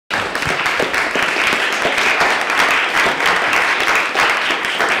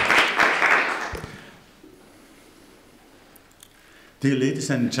Dear ladies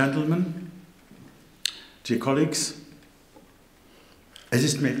and gentlemen, dear colleagues, es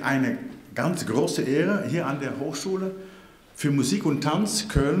ist mir eine ganz große Ehre, hier an der Hochschule für Musik und Tanz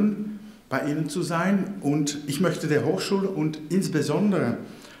Köln bei Ihnen zu sein. Und ich möchte der Hochschule und insbesondere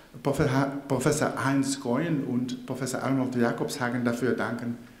Professor Heinz Goyen und Professor Arnold Jakobshagen dafür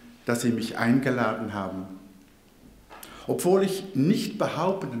danken, dass Sie mich eingeladen haben. Obwohl ich nicht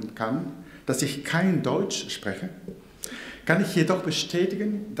behaupten kann, dass ich kein Deutsch spreche, kann ich jedoch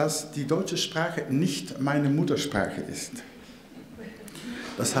bestätigen, dass die deutsche Sprache nicht meine Muttersprache ist.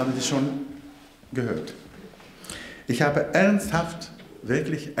 Das haben Sie schon gehört. Ich habe ernsthaft,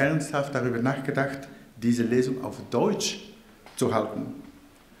 wirklich ernsthaft darüber nachgedacht, diese Lesung auf Deutsch zu halten.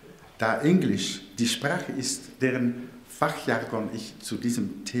 Da Englisch die Sprache ist, deren Fachjargon ich zu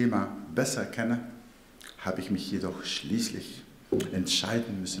diesem Thema besser kenne, habe ich mich jedoch schließlich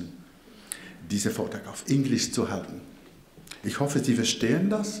entscheiden müssen, diesen Vortrag auf Englisch zu halten. Ich hoffe, Sie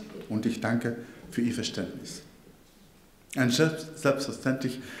verstehen das und ich danke für Ihr Verständnis. Und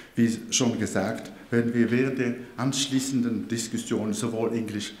selbstverständlich, wie schon gesagt, werden wir während der anschließenden Diskussion sowohl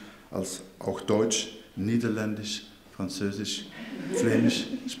Englisch als auch Deutsch, Niederländisch, Französisch, Flämisch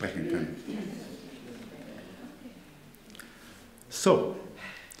sprechen können. So,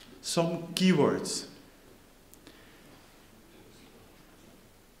 some keywords.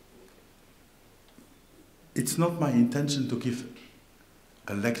 It's not my intention to give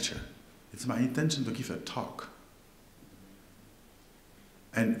a lecture. It's my intention to give a talk.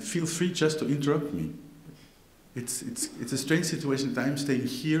 And feel free just to interrupt me. It's a strange situation that I'm staying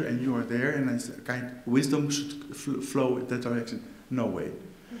here and you are there, and it's kind of wisdom should flow in that direction. No way.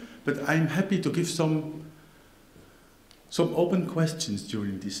 But I'm happy to give some open questions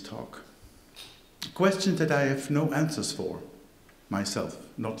during this talk. Questions that I have no answers for myself,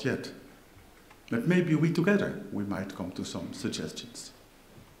 not yet. But maybe we together, we might come to some suggestions.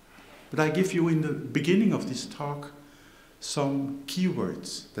 But I give you in the beginning of this talk some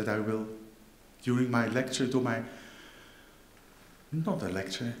keywords that I will, during my lecture, during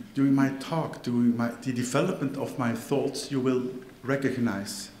my talk, during the development of my thoughts, you will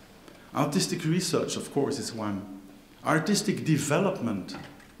recognize. Artistic research, of course, is one. Artistic development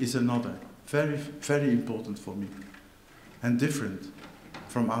is another, very, very important for me, and different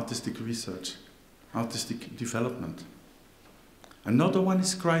from artistic research. Artistic development. Another one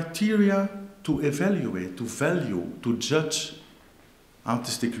is criteria to evaluate, to value, to judge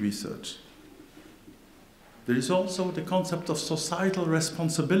artistic research. There is also the concept of societal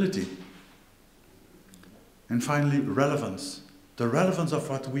responsibility. And finally, relevance. The relevance of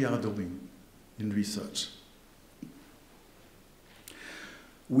what we are doing in research.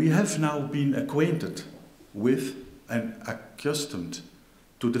 We have now been acquainted with and accustomed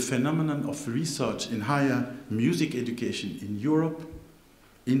to the phenomenon of research in higher music education in Europe,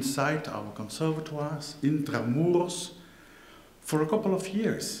 inside our conservatoires, intramuros, for a couple of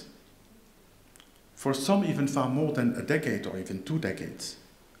years. For some even far more than a decade or even 2 decades.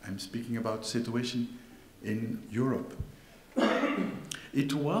 I'm speaking about the situation in Europe.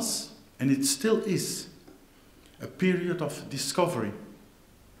 It was, and it still is, a period of discovery,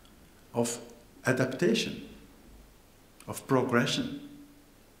 of adaptation, of progression,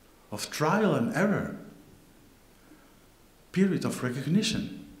 of trial and error, period of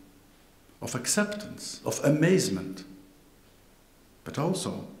recognition, of acceptance, of amazement, but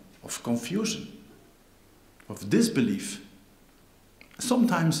also of confusion, of disbelief,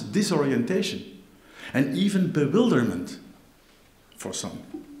 sometimes disorientation, and even bewilderment for some.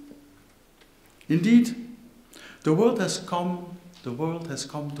 Indeed, the world has come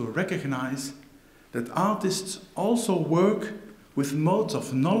to recognize that artists also work with modes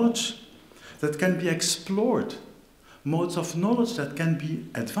of knowledge that can be explored, modes of knowledge that can be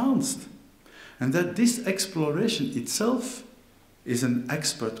advanced, and that this exploration itself is an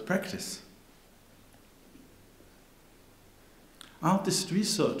expert practice. Artist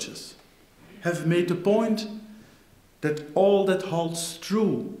researchers have made the point that all that holds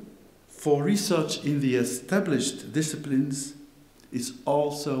true for research in the established disciplines is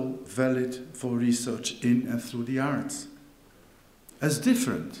also valid for research in and through the arts. As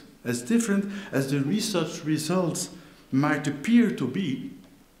different as the research results might appear to be,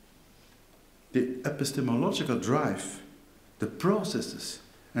 the epistemological drive, the processes,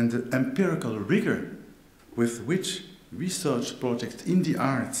 and the empirical rigor with which research projects in the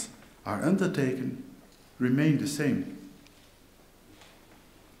arts are undertaken remain the same.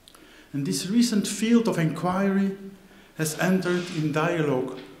 And this recent field of inquiry has entered in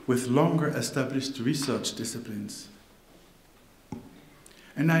dialogue with longer established research disciplines.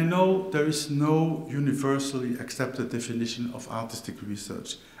 And I know there is no universally accepted definition of artistic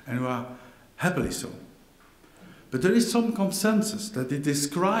research, and we are happily so. But there is some consensus that it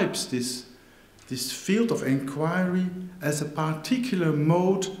describes this field of inquiry as a particular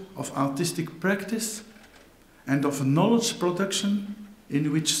mode of artistic practice and of knowledge production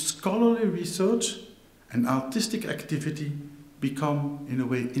in which scholarly research and artistic activity become, in a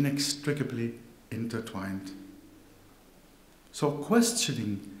way, inextricably intertwined. So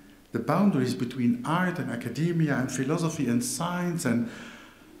questioning the boundaries between art and academia and philosophy and science and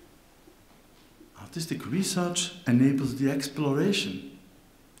artistic research enables the exploration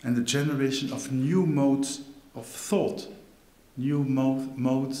and the generation of new modes of thought, new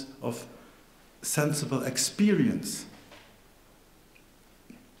modes of sensible experience.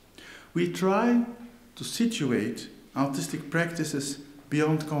 We try to situate artistic practices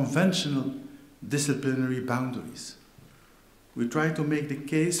beyond conventional disciplinary boundaries. We try to make the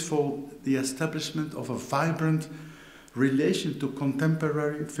case for the establishment of a vibrant relation to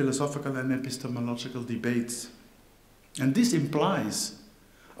contemporary philosophical and epistemological debates. And this implies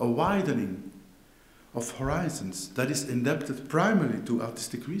a widening of horizons that is indebted primarily to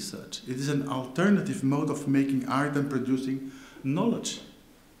artistic research. It is an alternative mode of making art and producing knowledge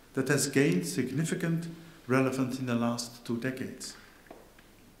that has gained significant relevance in the last 2 decades.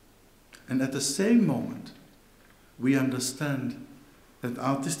 And at the same moment, we understand that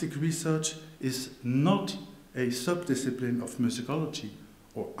artistic research is not a subdiscipline of musicology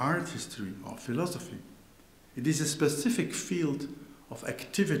or art history or philosophy. It is a specific field of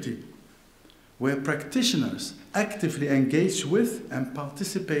activity where practitioners actively engage with and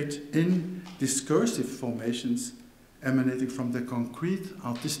participate in discursive formations emanating from their concrete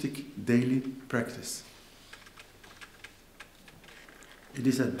artistic daily practice. It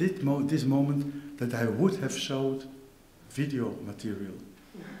is at this moment that I would have showed video material.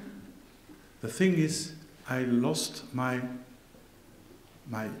 The thing is, I lost my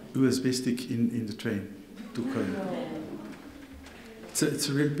USB stick in the train to Köln. It's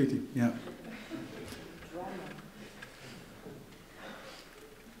a real pity, yeah.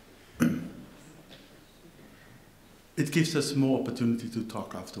 It gives us more opportunity to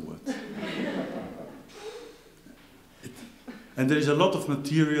talk afterwards. And there is a lot of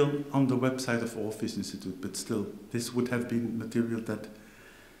material on the website of Orpheus Institute, but still, this would have been material that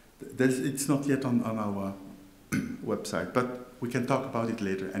it's not yet on our website, but we can talk about it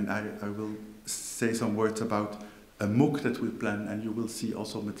later, and I will say some words about a MOOC that we plan, and you will see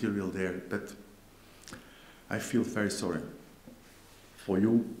also material there, but I feel very sorry for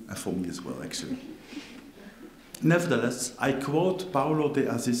you and for me as well, actually. Nevertheless, I quote Paulo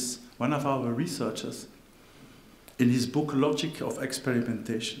de Assis, one of our researchers, in his book Logic of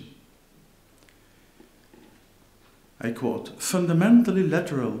Experimentation. I quote, "Fundamentally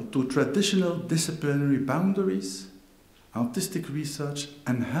lateral to traditional disciplinary boundaries, artistic research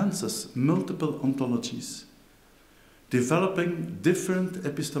enhances multiple ontologies, developing different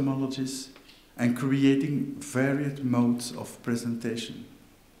epistemologies and creating varied modes of presentation.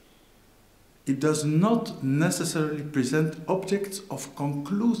 It does not necessarily present objects of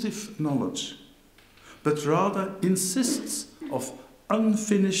conclusive knowledge, but rather insists of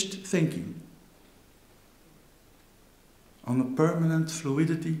unfinished thinking, on a permanent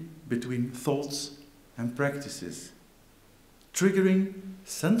fluidity between thoughts and practices, triggering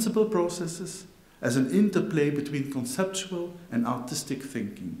sensible processes as an interplay between conceptual and artistic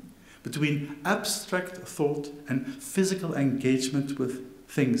thinking, between abstract thought and physical engagement with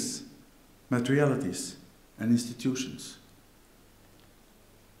things, materialities, and institutions.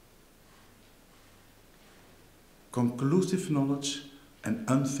 Conclusive knowledge and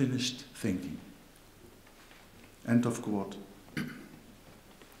unfinished thinking." End of quote.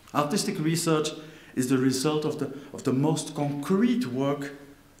 Artistic research is the result of the most concrete work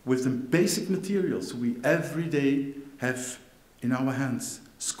with the basic materials we every day have in our hands,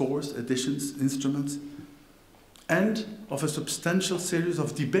 scores, editions, instruments, and of a substantial series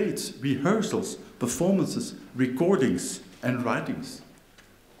of debates, rehearsals, performances, recordings, and writings.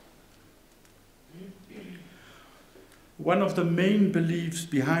 One of the main beliefs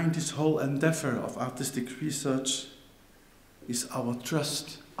behind this whole endeavor of artistic research is our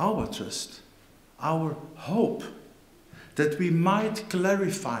trust, our hope that we might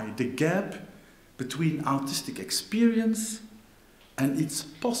clarify the gap between artistic experience and its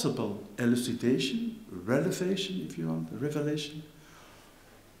possible elucidation, revelation, if you want, revelation,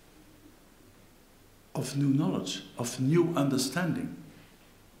 of new knowledge, of new understanding.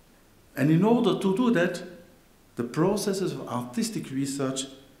 And in order to do that, the processes of artistic research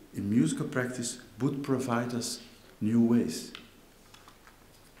in musical practice would provide us new ways.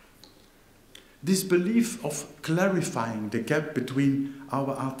 this belief of clarifying the gap between our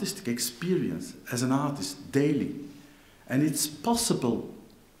artistic experience as an artist daily and its possible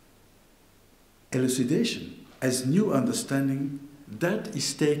elucidation as new understanding, that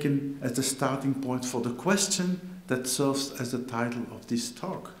is taken as the starting point for the question that serves as the title of this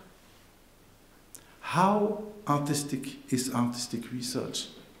talk. How artistic is artistic research?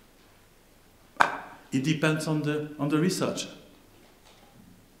 It depends on the researcher.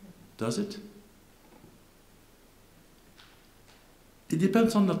 Does it? It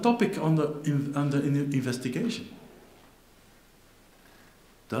depends on the topic under investigation.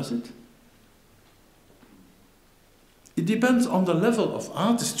 Does it? It depends on the level of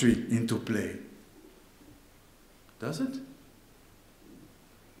artistry into play. Does it?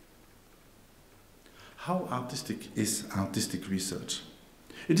 How artistic is artistic research?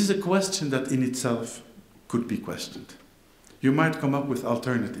 It is a question that in itself could be questioned. You might come up with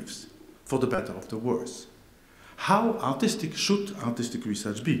alternatives, for the better or the worse. How artistic should artistic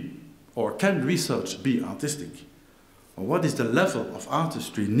research be? Or can research be artistic? Or what is the level of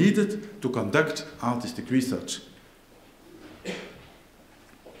artistry needed to conduct artistic research?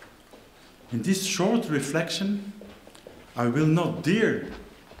 In this short reflection, I will not dare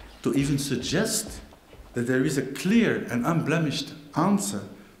to even suggest that there is a clear and unblemished answer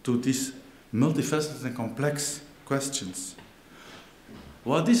to these multifaceted and complex questions.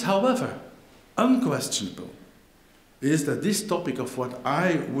 What is, however, unquestionable is that this topic of what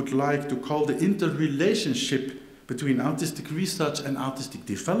I would like to call the interrelationship between artistic research and artistic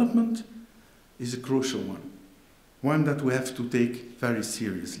development is a crucial one that we have to take very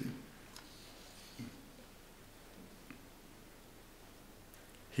seriously.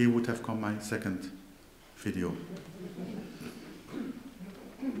 Here would have come my second video.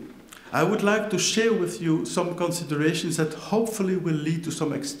 I would like to share with you some considerations that hopefully will lead to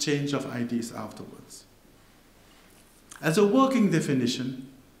some exchange of ideas afterwards. As a working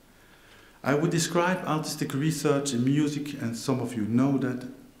definition, I would describe artistic research in music, and some of you know that,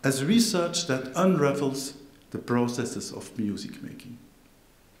 as research that unravels the processes of music making.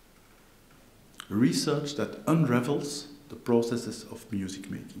 Research that unravels the processes of music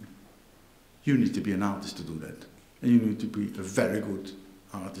making. You need to be an artist to do that. And you need to be a very good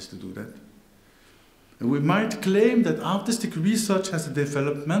artist to do that. And we might claim that artistic research has a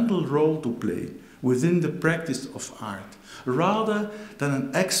developmental role to play within the practice of art, rather than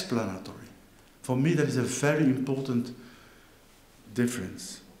an explanatory. For me, that is a very important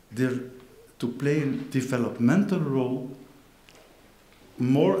difference. To play a developmental role,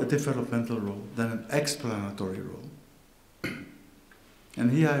 more a developmental role than an explanatory role.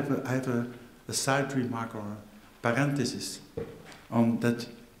 And here I have a side remark or a parenthesis on that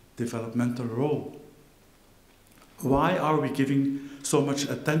developmental role. Why are we giving so much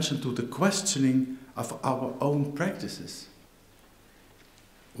attention to the questioning of our own practices?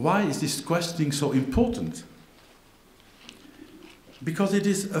 Why is this questioning so important? Because it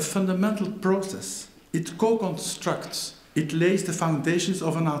is a fundamental process. It co-constructs, it lays the foundations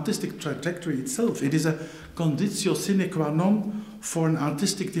of an artistic trajectory itself. It is a conditio sine qua non for an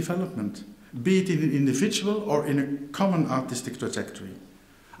artistic development, be it in an individual or in a common artistic trajectory.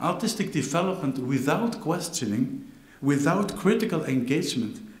 Artistic development without questioning, without critical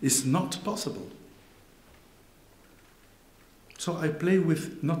engagement, is not possible. So I play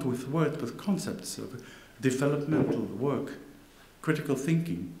with, not with words, but concepts of developmental work, critical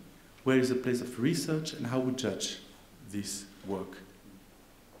thinking. Where is the place of research and how we judge this work?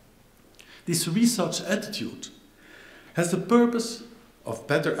 This research attitude has the purpose of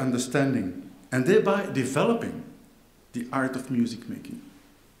better understanding and thereby developing the art of music making.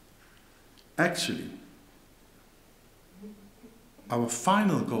 Actually, our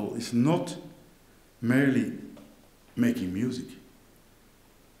final goal is not merely making music.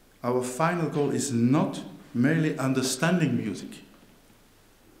 Our final goal is not merely understanding music.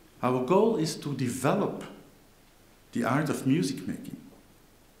 Our goal is to develop the art of music making.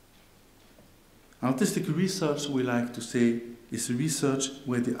 Artistic research, we like to say, is research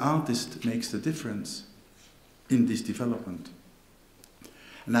where the artist makes the difference in this development.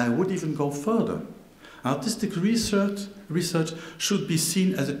 And I would even go further. Artistic research should be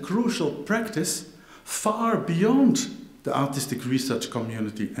seen as a crucial practice far beyond the artistic research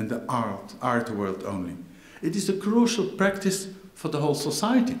community and the art world only. It is a crucial practice for the whole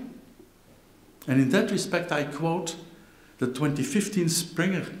society. And in that respect, I quote the 2015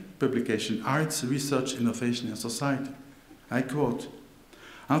 Springer publication, Arts, Research, Innovation and Society. I quote,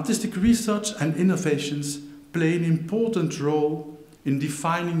 "Artistic research and innovations play an important role in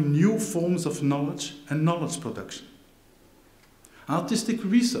defining new forms of knowledge and knowledge production. Artistic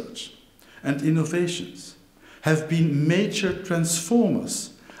research and innovations have been major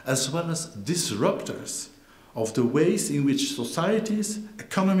transformers as well as disruptors of the ways in which societies,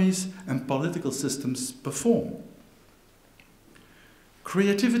 economies, and political systems perform.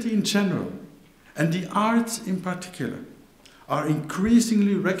 Creativity in general, and the arts in particular, are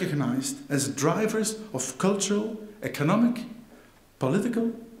increasingly recognized as drivers of cultural, economic,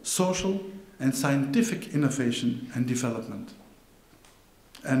 political, social, and scientific innovation and development.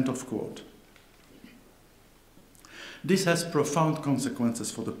 End of quote. This has profound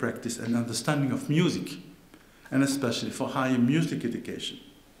consequences for the practice and understanding of music, and especially for higher music education.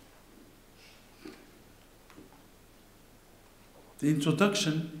 The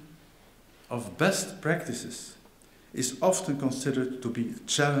introduction of best practices is often considered to be a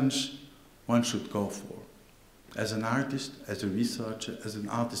challenge one should go for, as an artist, as a researcher, as an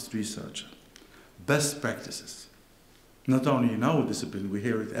artist researcher. Best practices. Not only in our discipline, we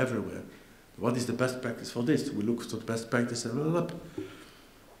hear it everywhere. What is the best practice for this? We look for the best practice,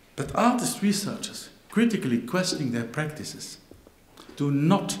 but artist researchers, critically questioning their practices, do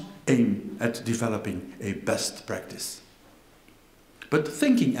not aim at developing a best practice, but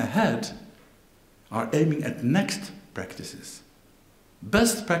thinking ahead, are aiming at next practices.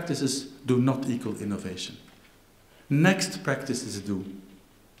 Best practices do not equal innovation. Next practices do.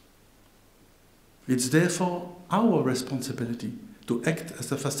 It's therefore our responsibility to act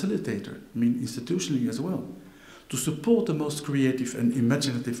as a facilitator, I mean institutionally as well, to support the most creative and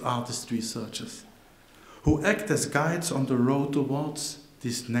imaginative artist researchers, who act as guides on the road towards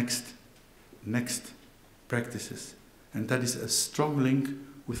these next practices. And that is a strong link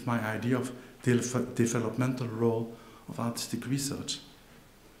with my idea of the developmental role of artistic research.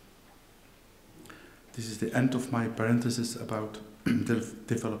 This is the end of my parenthesis about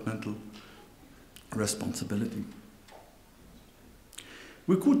developmental responsibility.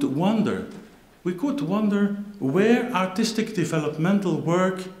 We could wonder where artistic developmental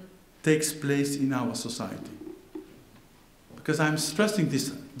work takes place in our society. Because I'm stressing this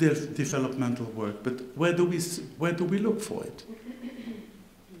developmental work, but where do we look for it?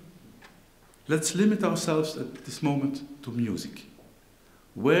 Let's limit ourselves at this moment to music.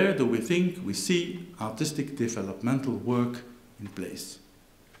 Where do we think we see artistic developmental work in place?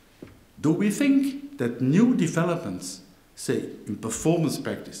 Do we think that new developments, say in performance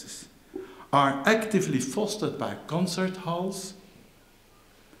practices, are actively fostered by concert halls?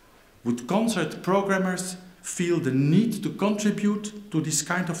 Would concert programmers feel the need to contribute to this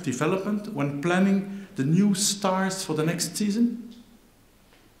kind of development when planning the new stars for the next season?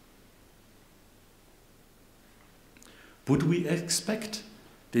 Would we expect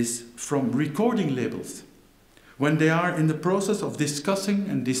this from recording labels when they are in the process of discussing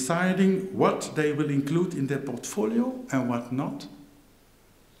and deciding what they will include in their portfolio and what not?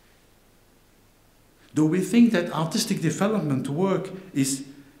 Do we think that artistic development work is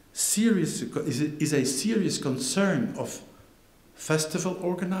a serious concern of festival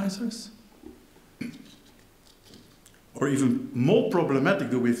organizers? Or even more problematic,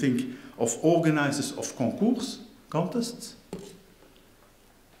 do we think of organizers of contests?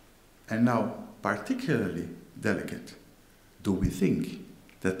 And now, particularly delicate, do we think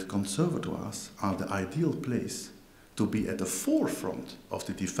that conservatoires are the ideal place to be at the forefront of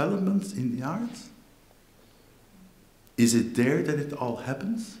the developments in the arts? Is it there that it all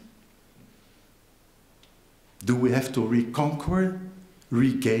happens? Do we have to reconquer,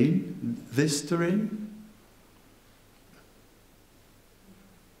 regain this terrain?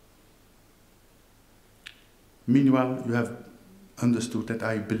 Meanwhile, you have understood that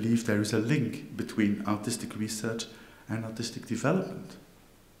I believe there is a link between artistic research and artistic development.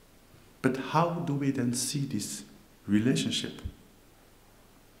 But how do we then see this relationship?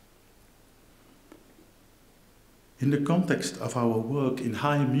 In the context of our work in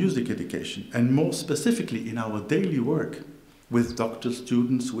higher music education, and more specifically in our daily work with doctoral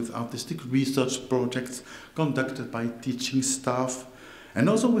students, with artistic research projects conducted by teaching staff, and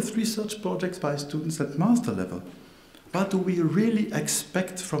also with research projects by students at master level, what do we really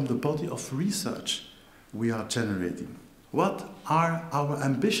expect from the body of research we are generating? What are our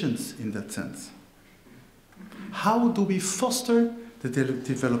ambitions in that sense? How do we foster the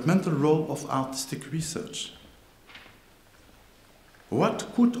developmental role of artistic research?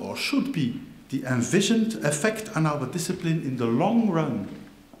 What could or should be the envisioned effect on our discipline in the long run?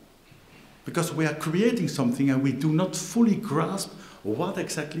 Because we are creating something and we do not fully grasp what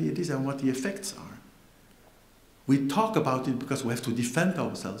exactly it is and what the effects are. We talk about it because we have to defend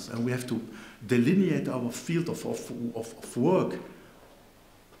ourselves and we have to delineate our field of work.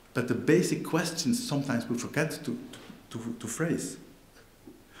 But the basic questions sometimes we forget to phrase.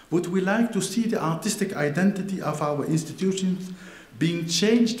 Would we like to see the artistic identity of our institutions being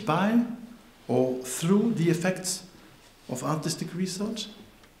changed by or through the effects of artistic research?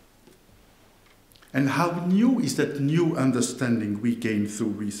 And how new is that new understanding we gain through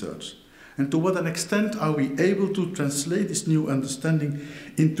research? And to what an extent are we able to translate this new understanding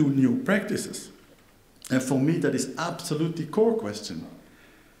into new practices? And for me, that is absolutely core question.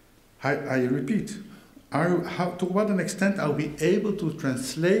 I repeat, to what an extent are we able to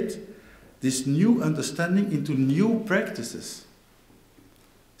translate this new understanding into new practices?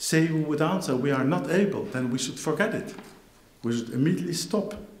 Say we would answer, we are not able, then we should forget it. We should immediately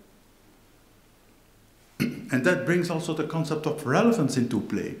stop. And that brings also the concept of relevance into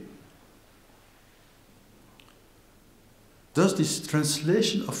play. Does this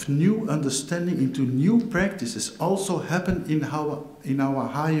translation of new understanding into new practices also happen in our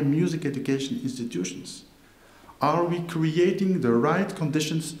higher music education institutions? Are we creating the right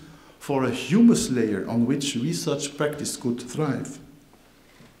conditions for a humus layer on which research practice could thrive?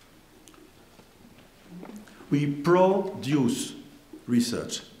 We produce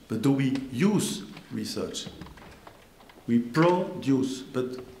research, but do we use research? We produce,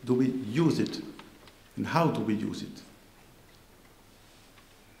 but do we use it? And how do we use it?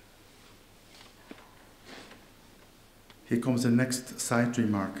 Here comes the next side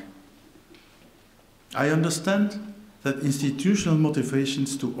remark. I understand that institutional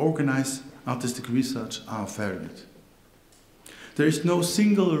motivations to organize artistic research are varied. There is no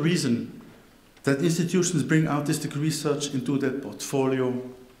single reason that institutions bring artistic research into their portfolio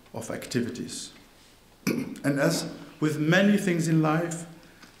of activities. And as with many things in life,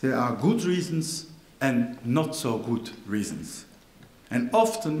 there are good reasons and not so good reasons. And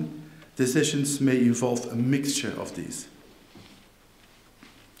often, decisions may involve a mixture of these.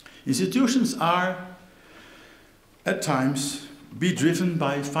 Institutions are, at times, be driven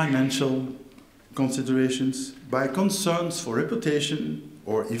by financial considerations, by concerns for reputation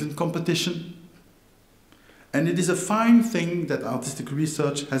or even competition. And it is a fine thing that artistic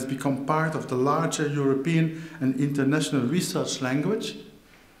research has become part of the larger European and international research language.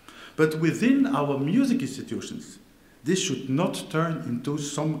 But within our music institutions, this should not turn into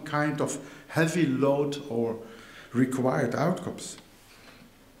some kind of heavy load or required outcomes.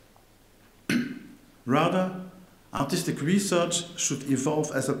 Rather, artistic research should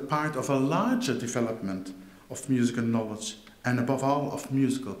evolve as a part of a larger development of musical knowledge and above all of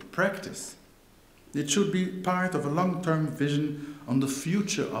musical practice. It should be part of a long-term vision on the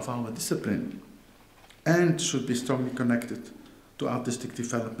future of our discipline and should be strongly connected to artistic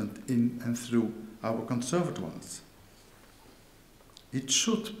development in and through our conservatoires. It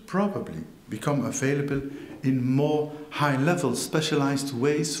should probably become available in more high-level specialized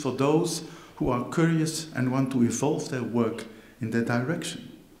ways for those who are curious and want to evolve their work in that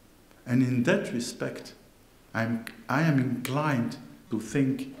direction. And in that respect, I am inclined to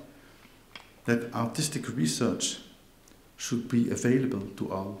think that artistic research should be available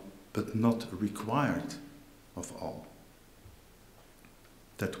to all, but not required of all.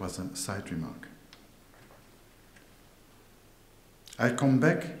 That was a side remark. I come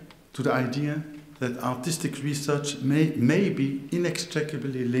back to the idea that artistic research may be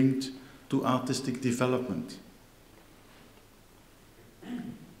inextricably linked to artistic development.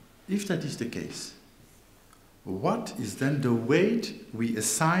 If that is the case, what is then the weight we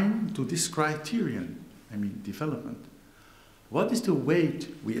assign to this criterion, development? What is the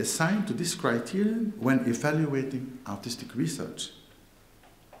weight we assign to this criterion when evaluating artistic research?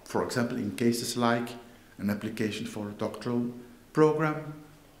 For example, in cases like an application for a doctoral program,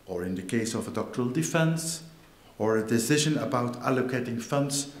 or in the case of a doctoral defense, or a decision about allocating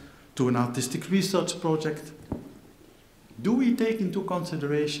funds to an artistic research project. Do we take into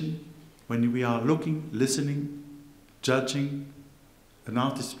consideration, when we are looking, listening, judging an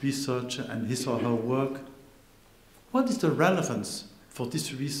artist researcher and his or her work, what is the relevance for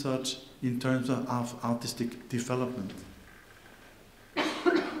this research in terms of artistic development?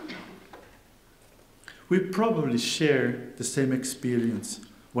 We probably share the same experience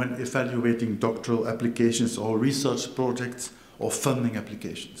when evaluating doctoral applications or research projects or funding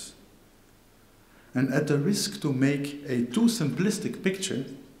applications. And at the risk to make a too simplistic picture,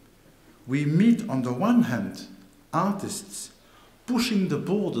 we meet on the one hand artists pushing the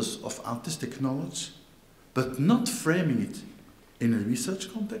borders of artistic knowledge, but not framing it in a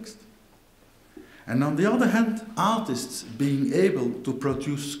research context. And on the other hand, artists being able to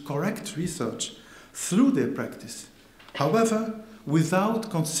produce correct research through their practice, however,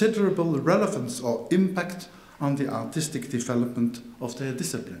 without considerable relevance or impact on the artistic development of their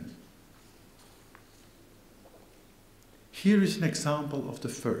discipline. Here is an example of the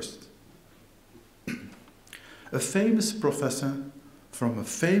first. A famous professor from a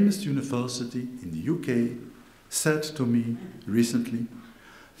famous university in the UK said to me recently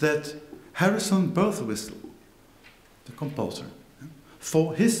that Harrison Birthwhistle, the composer,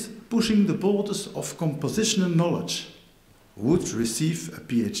 for his pushing the borders of compositional knowledge, would receive a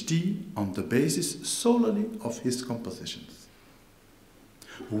PhD on the basis solely of his compositions.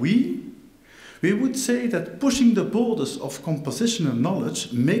 We would say that pushing the borders of compositional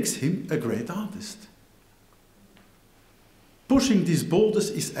knowledge makes him a great artist. Pushing these borders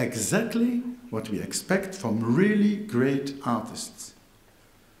is exactly what we expect from really great artists.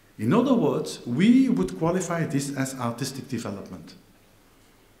 In other words, we would qualify this as artistic development.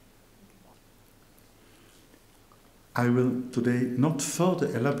 I will today not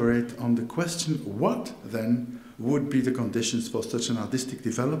further elaborate on the question what then would be the conditions for such an artistic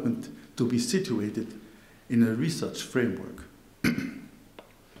development to be situated in a research framework.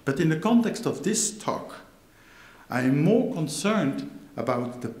 But in the context of this talk, I am more concerned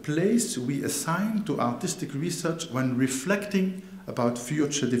about the place we assign to artistic research when reflecting about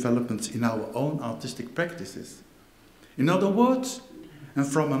future developments in our own artistic practices. In other words, and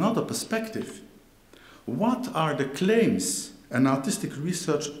from another perspective, what are the claims an artistic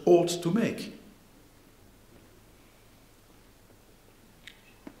research ought to make?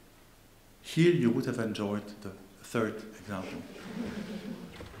 Here you would have enjoyed the third example.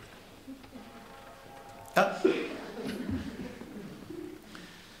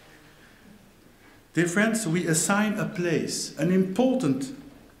 Dear friends, we assign a place, an important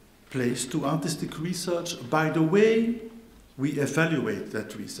place to artistic research by the way we evaluate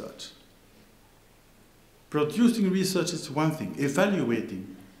that research. Producing research is one thing,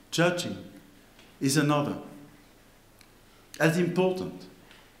 evaluating, judging is another. As important.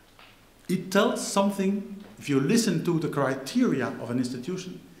 It tells something, if you listen to the criteria of an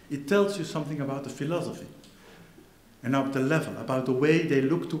institution, it tells you something about the philosophy and about the level, about the way they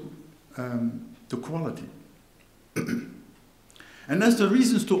look to quality. And as the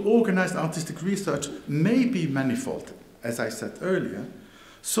reasons to organize artistic research may be manifold, as I said earlier,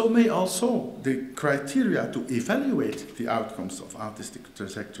 so may also the criteria to evaluate the outcomes of artistic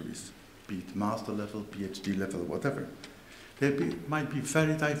trajectories, be it master level, PhD level, whatever. They might be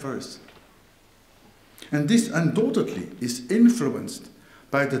very diverse. And this undoubtedly is influenced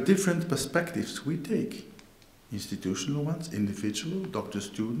by the different perspectives we take. Institutional ones, individual,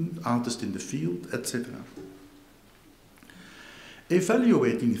 doctor-student, artist in the field, etc.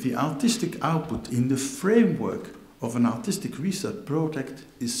 Evaluating the artistic output in the framework of an artistic research project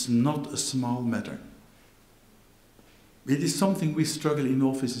is not a small matter. It is something we struggle in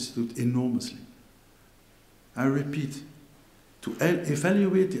Office Institute enormously. I repeat, to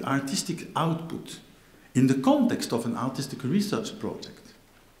evaluate the artistic output in the context of an artistic research project.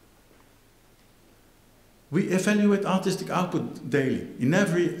 We evaluate artistic output daily. In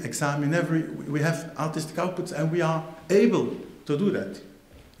every exam, we have artistic outputs and we are able to do that.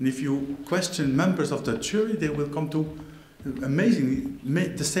 And if you question members of the jury, they will come to amazingly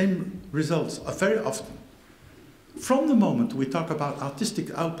the same results very often. From the moment we talk about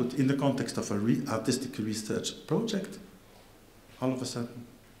artistic output in the context of an artistic research project, all of a sudden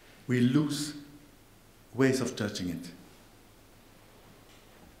we lose ways of judging it.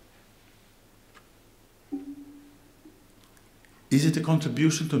 Is it a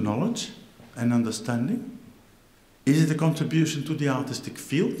contribution to knowledge and understanding? Is it a contribution to the artistic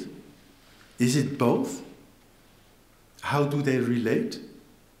field? Is it both? How do they relate?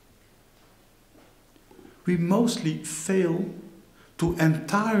 We mostly fail to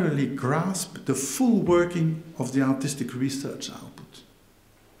entirely grasp the full working of the artistic research output.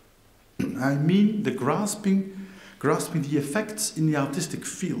 I mean the grasping the effects in the artistic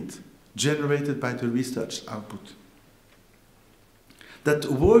field generated by the research output. That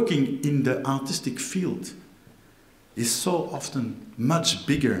working in the artistic field is so often much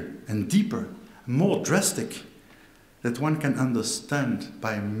bigger and deeper, more drastic, that one can understand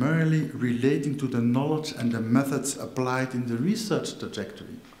by merely relating to the knowledge and the methods applied in the research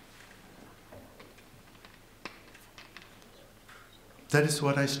trajectory. That is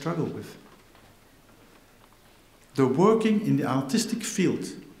what I struggle with. The working in the artistic field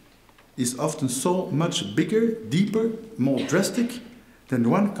is often so much bigger, deeper, more drastic than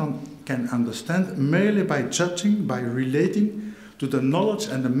one can understand merely by judging, by relating to the knowledge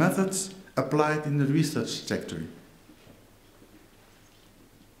and the methods applied in the research trajectory.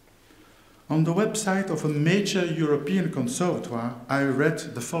 On the website of a major European conservatoire, I read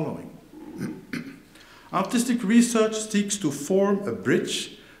the following. Artistic research seeks to form a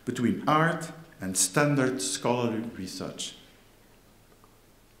bridge between art and standard scholarly research.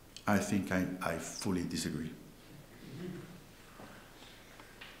 I think I fully disagree.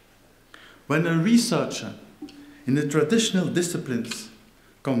 When a researcher in the traditional disciplines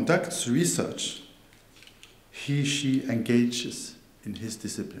conducts research, she engages in his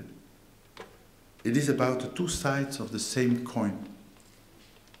discipline. It is about the two sides of the same coin.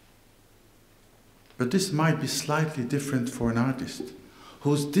 But this might be slightly different for an artist,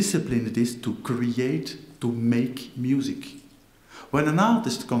 whose discipline it is to create, to make music. When an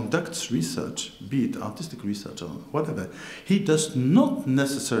artist conducts research, be it artistic research or whatever, he does not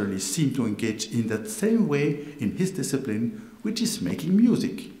necessarily seem to engage in that same way in his discipline, which is making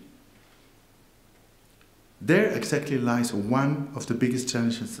music. There exactly lies one of the biggest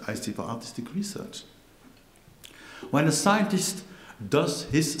challenges I see for artistic research. When a scientist does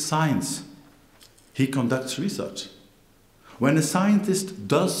his science, he conducts research. When a scientist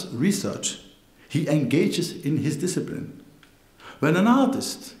does research, he engages in his discipline. When an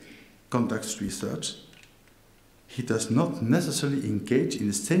artist conducts research, he does not necessarily engage in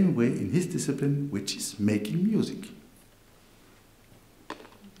the same way in his discipline, which is making music.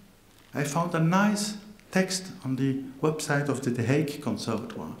 I found a nice text on the website of the Hague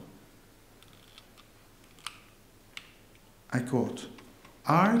Conservatoire. I quote,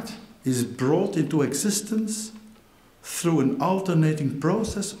 "Art is brought into existence through an alternating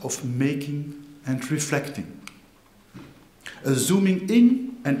process of making and reflecting, a zooming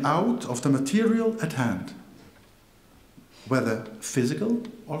in and out of the material at hand, whether physical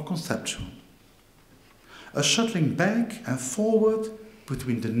or conceptual, a shuttling back and forward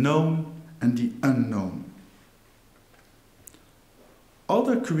between the known and the unknown.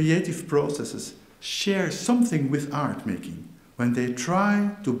 Other creative processes share something with art making when they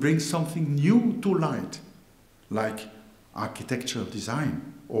try to bring something new to light, like architectural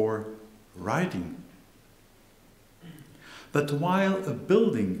design or writing. But while a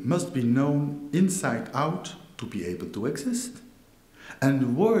building must be known inside out to be able to exist,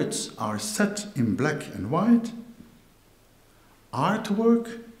 and words are set in black and white,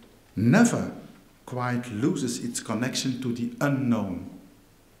 artwork never quite loses its connection to the unknown.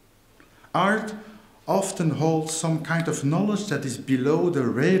 Art often holds some kind of knowledge that is below the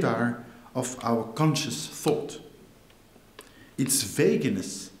radar of our conscious thought. Its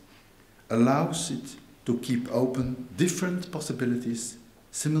vagueness allows it to keep open different possibilities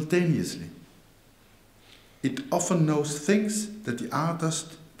simultaneously. It often knows things that the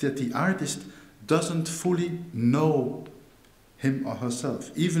artist doesn't fully know him or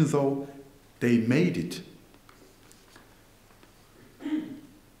herself, even though they made it."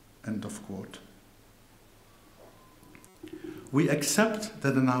 End of quote. We accept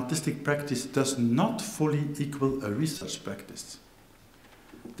that an artistic practice does not fully equal a research practice.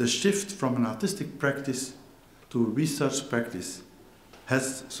 The shift from an artistic practice to a research practice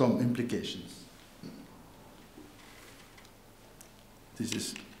has some implications. This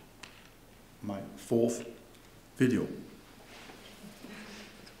is my 4th video.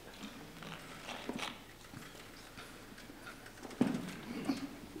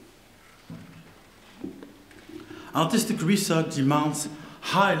 Artistic research demands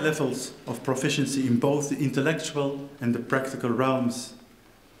high levels of proficiency in both the intellectual and the practical realms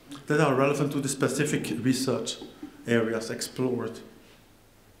that are relevant to the specific research areas explored.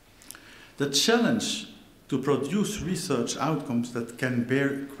 The challenge to produce research outcomes that can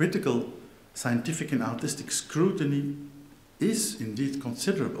bear critical scientific and artistic scrutiny is indeed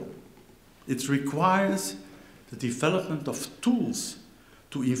considerable. It requires the development of tools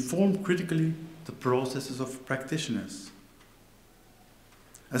to inform critically the processes of practitioners,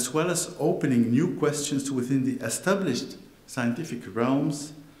 as well as opening new questions within the established scientific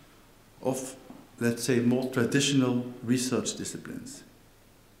realms of, let's say, more traditional research disciplines.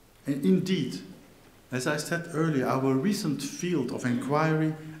 And indeed, as I said earlier, our recent field of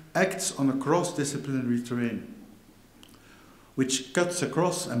inquiry acts on a cross-disciplinary terrain, which cuts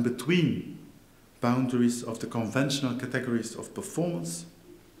across and between boundaries of the conventional categories of performance,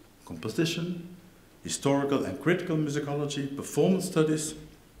 composition, historical and critical musicology, performance studies,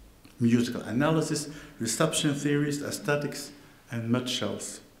 musical analysis, reception theories, aesthetics, and much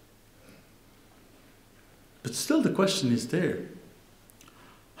else. But still the question is there.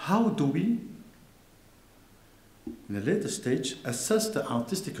 How do we, in a later stage, assess the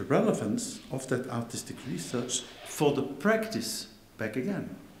artistic relevance of that artistic research for the practice back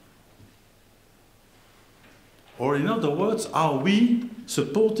again? Or in other words, are we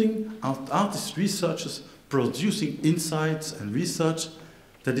supporting artist researchers producing insights and research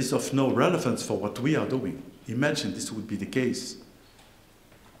that is of no relevance for what we are doing? Imagine this would be the case.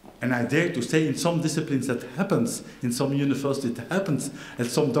 And I dare to say in some disciplines that happens, in some universities it happens, and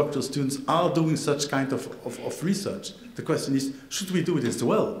some doctoral students are doing such kind of research. The question is, should we do it as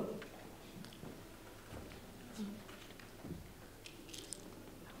well?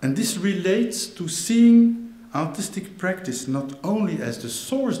 And this relates to seeing artistic practice not only as the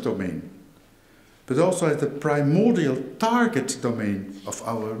source domain, but also as the primordial target domain of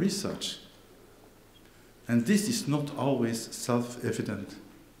our research. And this is not always self-evident.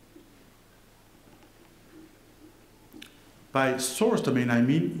 By source domain, I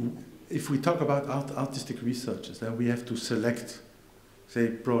mean, if we talk about artistic researchers, then we have to select, say,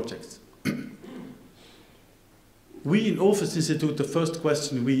 projects. We in Office Institute, the first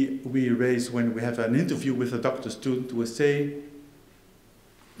question we raise when we have an interview with a doctoral student, we say,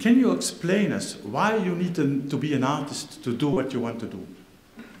 can you explain us why you need to be an artist to do what you want to do?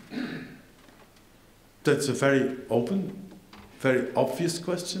 That's a very open, very obvious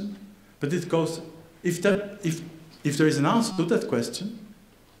question, but it goes, if there is an answer to that question,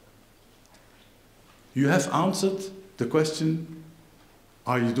 you have answered the question,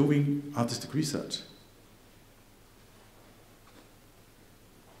 are you doing artistic research?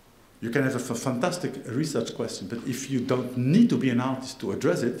 You can have a fantastic research question, but if you don't need to be an artist to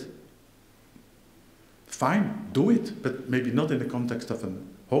address it, fine, do it, but maybe not in the context of a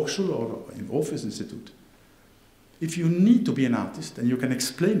Hochschule or an Office Institute. If you need to be an artist and you can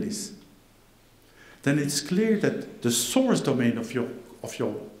explain this, then it's clear that the source domain of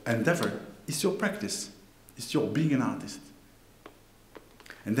your endeavor is your practice, is your being an artist.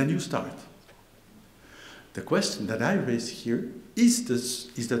 And then you start. The question that I raise here is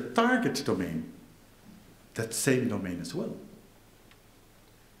the target domain that same domain as well.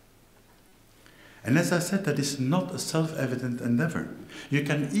 And as I said, that is not a self-evident endeavor. You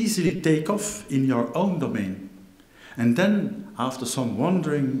can easily take off in your own domain, and then, after some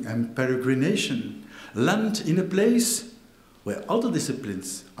wandering and peregrination, land in a place where other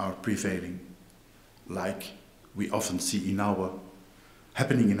disciplines are prevailing, like we often see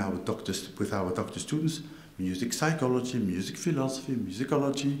happening with our doctor students, music psychology, music philosophy,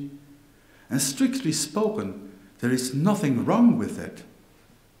 musicology. And strictly spoken, there is nothing wrong with that.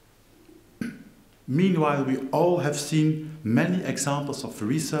 Meanwhile, we all have seen many examples of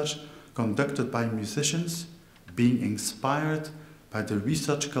research conducted by musicians being inspired by the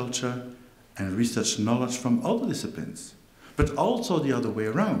research culture and research knowledge from other disciplines, but also the other way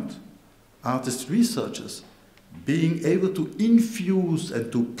around. Artist researchers being able to infuse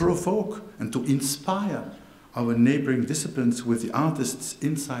and to provoke and to inspire our neighboring disciplines with the artist's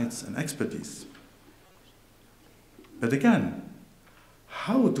insights and expertise. But again,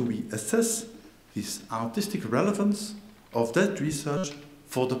 how do we assess this artistic relevance of that research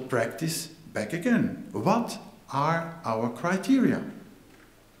for the practice back again? What are our criteria?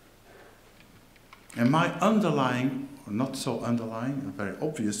 And my underlying, or not so underlying, a very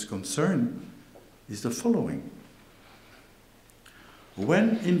obvious concern is the following.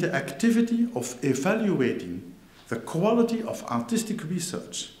 When in the activity of evaluating the quality of artistic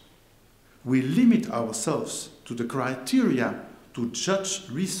research, we limit ourselves to the criteria to judge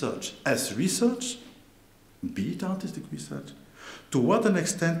research as research, be it artistic research, to what an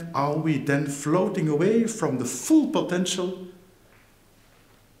extent are we then floating away from the full potential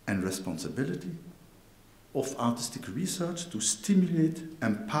and responsibility of artistic research to stimulate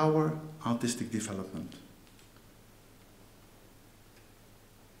and empower artistic development?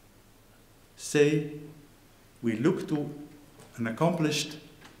 Say, we look to an accomplished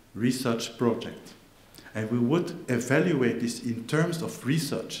research project, and we would evaluate this in terms of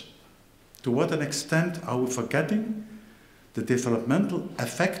research. To what an extent are we forgetting the developmental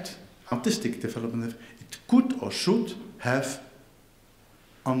effect, artistic development, it could or should have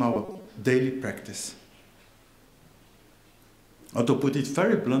on our daily practice? Or to put it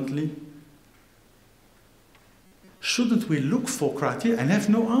very bluntly, shouldn't we look for criteria and have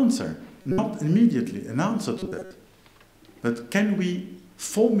no answer? Not immediately an answer to that. But can we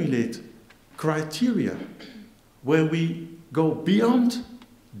formulate criteria where we go beyond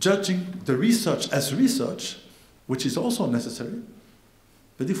judging the research as research, which is also necessary?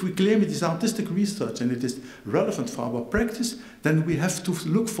 But if we claim it is artistic research and it is relevant for our practice, then we have to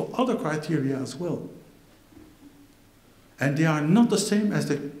look for other criteria as well. And they are not the same as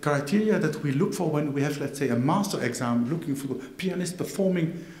the criteria that we look for when we have, let's say, a master exam looking for a pianist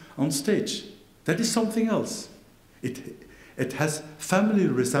performing on stage. That is something else. It has family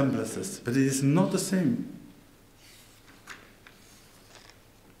resemblances, but it is not the same.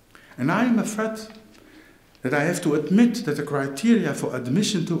 And I am afraid that I have to admit that the criteria for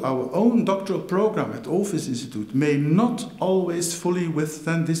admission to our own doctoral program at Office Institute may not always fully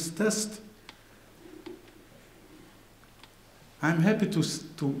withstand this test. I'm happy to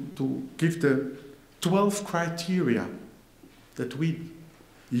give the 12 criteria that we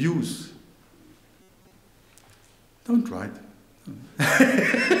use. Don't write.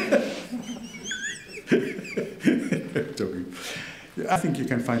 Joking. I think you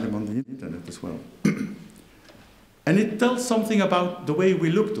can find them on the internet as well. And it tells something about the way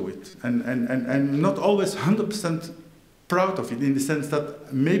we look to it, and not always 100% proud of it, in the sense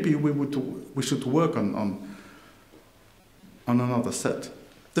that maybe we should work on another set.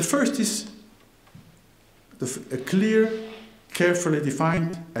 The first is a clear, carefully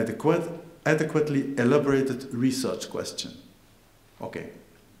defined, adequately elaborated research question. Okay.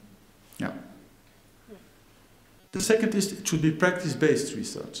 Yeah. The second is it should be practice-based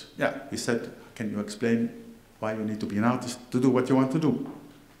research. Yeah, we said, can you explain why you need to be an artist to do what you want to do?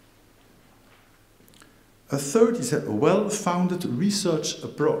 A third is a well-founded research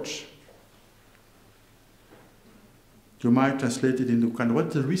approach. You might translate it into kind of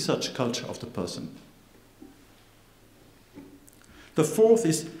what's the research culture of the person. The fourth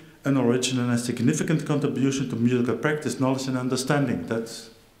is an original and significant contribution to musical practice, knowledge and understanding.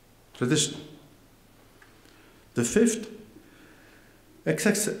 That's tradition. The fifth,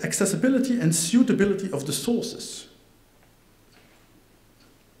 accessibility and suitability of the sources.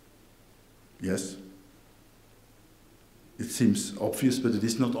 Yes, it seems obvious, but it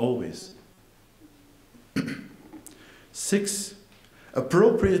is not always. 6,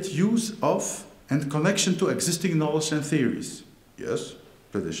 appropriate use of and connection to existing knowledge and theories. Yes,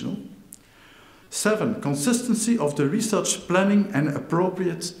 traditional. 7, consistency of the research planning and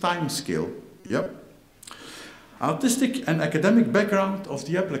appropriate time scale. Yep. Artistic and academic background of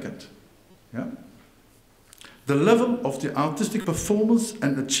the applicant. Yeah. The level of the artistic performance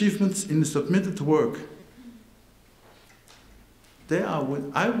and achievements in the submitted work.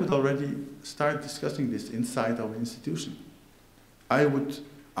 I would already start discussing this inside our institution. I would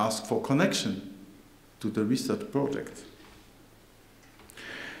ask for connection to the research project.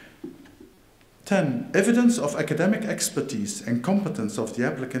 10, evidence of academic expertise and competence of the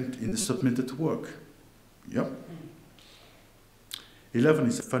applicant in the submitted work. Yep. 11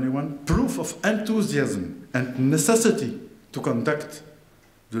 is a funny one. Proof of enthusiasm and necessity to conduct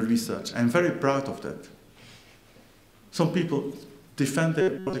the research. I'm very proud of that. Some people defend their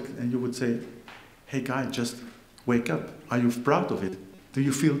project and you would say, hey guy, just wake up. Are you proud of it? Do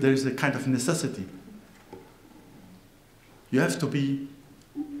you feel there is a kind of necessity? You have to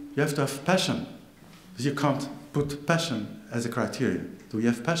have passion. You can't put passion as a criterion. Do you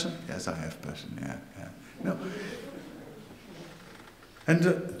have passion? Yes, I have passion, yeah. No. And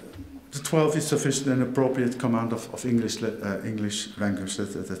the 12 is sufficient and appropriate command of English language,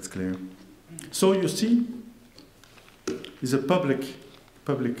 that's clear. So you see, it's a public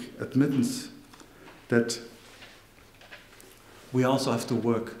admittance that we also have to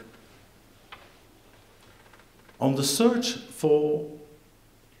work on the search for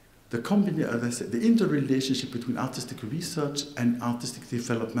the interrelationship between artistic research and artistic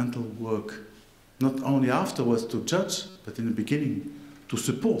developmental work. Not only afterwards to judge, but in the beginning to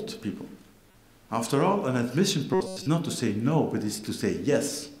support people. After all, an admission process is not to say no, but it's to say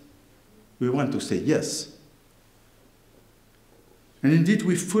yes. We want to say yes. And indeed,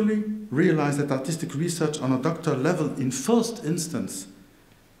 we fully realize that artistic research on a doctoral level, in first instance,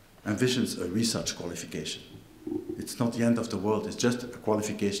 envisions a research qualification. It's not the end of the world, it's just a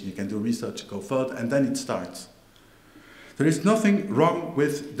qualification. You can do research, go further, and then it starts. There is nothing wrong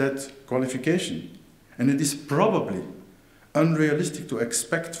with that qualification, and it is probably unrealistic to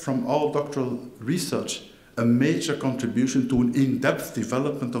expect from all doctoral research a major contribution to an in-depth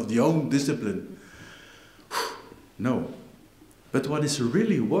development of the own discipline. No. But what is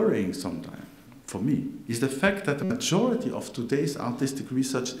really worrying sometimes, for me, is the fact that the majority of today's artistic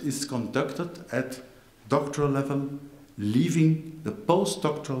research is conducted at doctoral level, leaving the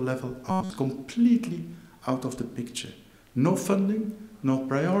postdoctoral level completely out of the picture. No funding, no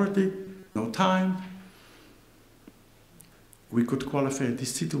priority, no time. We could qualify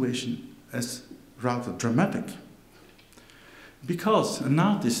this situation as rather dramatic. Because an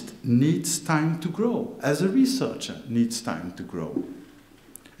artist needs time to grow, as a researcher needs time to grow.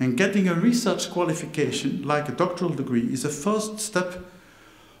 And getting a research qualification, like a doctoral degree, is a first step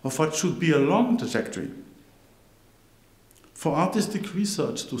of what should be a long trajectory. For artistic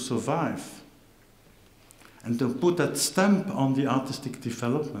research to survive and to put that stamp on the artistic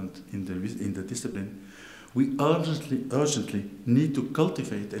development in the discipline, we urgently need to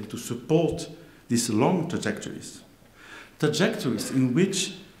cultivate and to support these long trajectories. Trajectories in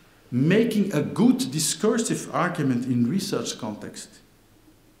which making a good discursive argument in research context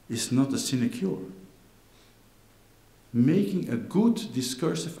is not a sinecure. Making a good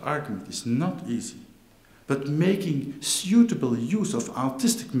discursive argument is not easy, but making suitable use of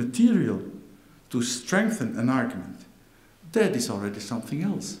artistic material to strengthen an argument, that is already something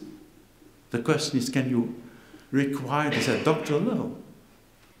else. The question is, can you require this at doctoral level?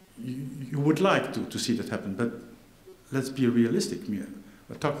 You would like to see that happen, but let's be realistic.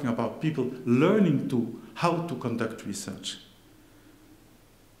 We're talking about people learning how to conduct research.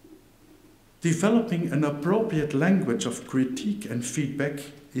 Developing an appropriate language of critique and feedback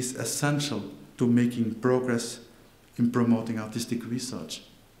is essential to making progress in promoting artistic research.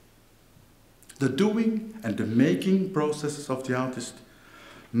 The doing and the making processes of the artist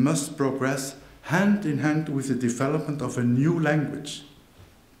must progress hand in hand with the development of a new language.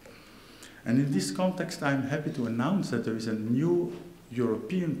 And in this context, I'm happy to announce that there is a new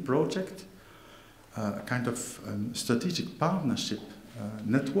European project, a kind of strategic partnership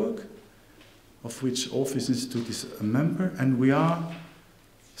network, of which Office Institute is a member, and we are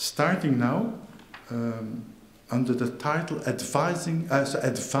starting now under the title Advancing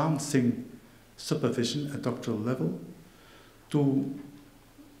Supervision at Doctoral Level to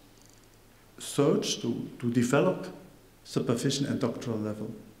search, to develop supervision at doctoral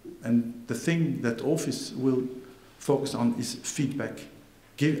level. And the thing that Office will focus on is feedback.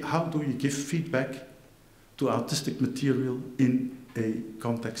 How do you give feedback to artistic material in a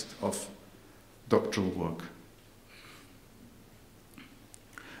context of doctoral work?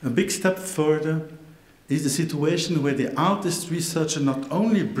 A big step further is the situation where the artist researcher not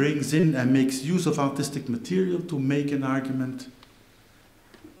only brings in and makes use of artistic material to make an argument,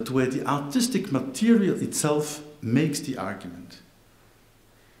 but where the artistic material itself makes the argument.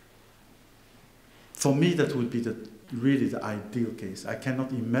 For me, that would be really the ideal case. I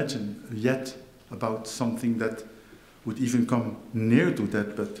cannot imagine yet about something that would even come near to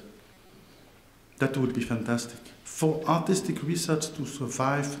that, but that would be fantastic. For artistic research to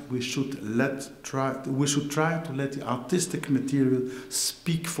survive, we should try to let the artistic material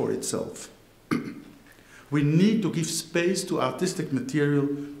speak for itself. We need to give space to artistic material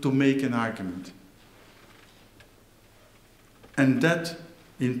to make an argument. And that,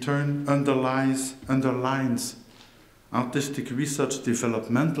 in turn, underlines artistic research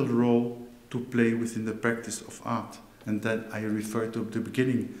developmental role to play within the practice of art. And that I refer to at the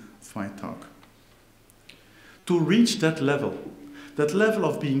beginning of my talk. To reach that level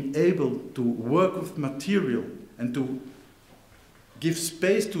of being able to work with material and to give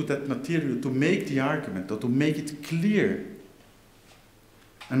space to that material to make the argument or to make it clear,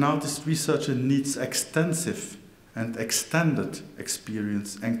 an artist researcher needs extensive and extended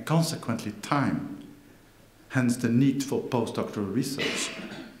experience and consequently time, hence the need for postdoctoral research.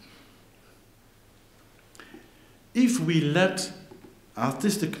 If we let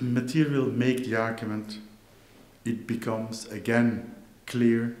artistic material make the argument, it becomes again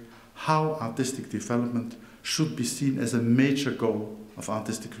clear how artistic development should be seen as a major goal of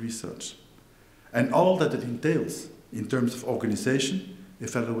artistic research, and all that it entails in terms of organization,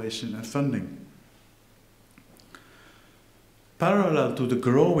 evaluation and funding. Parallel to the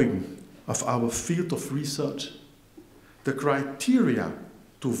growing of our field of research, the criteria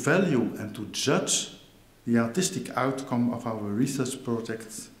to value and to judge the artistic outcome of our research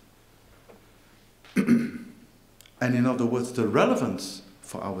projects, and in other words, the relevance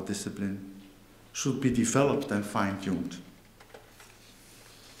for our discipline, should be developed and fine-tuned.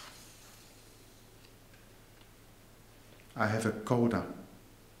 I have a coda.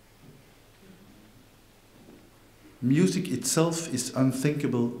 Music itself is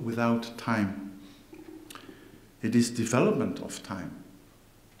unthinkable without time. It is development of time,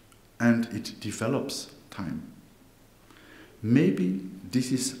 and it develops time. Maybe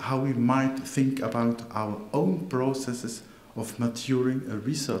this is how we might think about our own processes of maturing a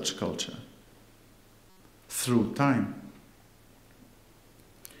research culture. Through time.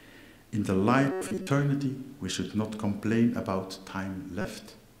 In the light of eternity, we should not complain about time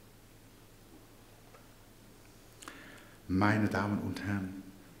left. Meine Damen und Herren,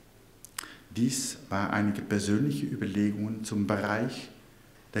 dies waren einige persönliche Überlegungen zum Bereich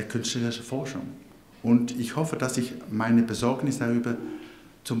der künstlerischen Forschung. Und ich hoffe, dass ich meine Besorgnis darüber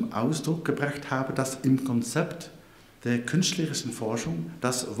zum Ausdruck gebracht habe, dass im Konzept der künstlerischen Forschung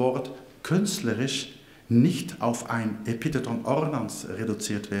das Wort künstlerisch nicht auf ein Epitheton ornans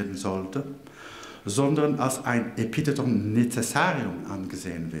reduziert werden sollte, sondern als ein Epitheton necessarium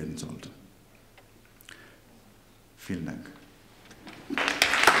angesehen werden sollte. Vielen Dank.